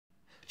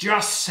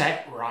Just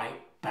sit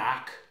right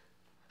back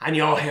and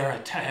you'll hear a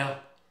tale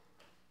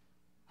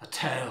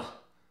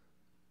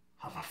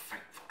of a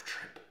fateful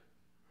trip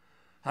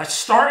that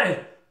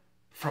started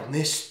from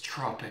this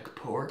tropic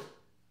port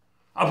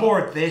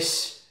aboard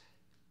this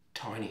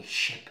tiny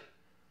ship.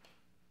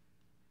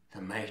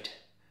 The mate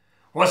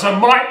was a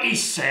mighty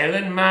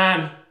sailing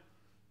man,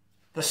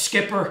 the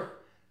skipper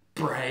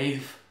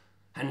brave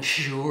and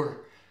sure.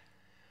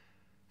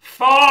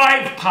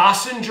 5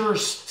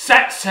 passengers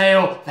set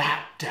sail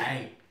that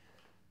day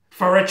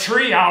for a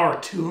 3-hour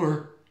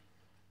tour.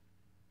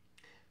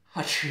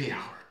 A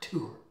 3-hour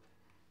tour.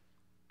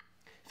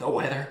 The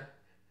weather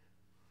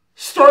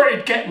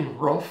started getting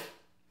rough.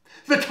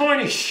 The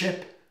tiny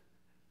ship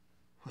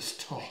was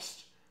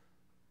tossed.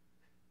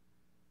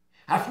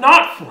 If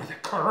not for the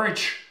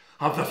courage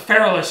of the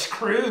fearless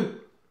crew,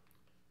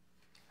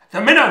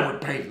 the minnow would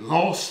be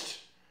lost.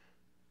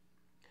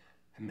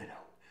 The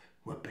minnow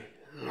would be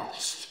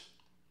lost.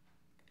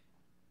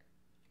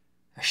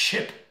 The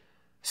ship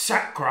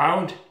sat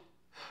ground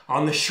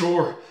on the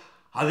shore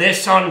of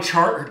this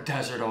uncharted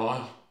desert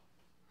isle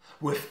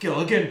with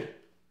Gilligan,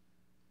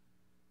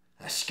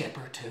 the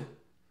skipper too,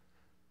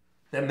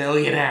 the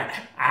millionaire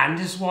and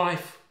his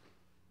wife,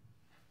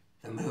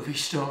 the movie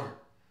star,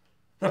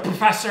 the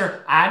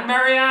professor and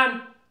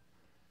Marianne,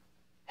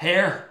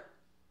 here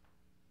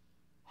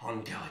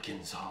on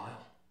Gilligan's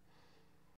Isle.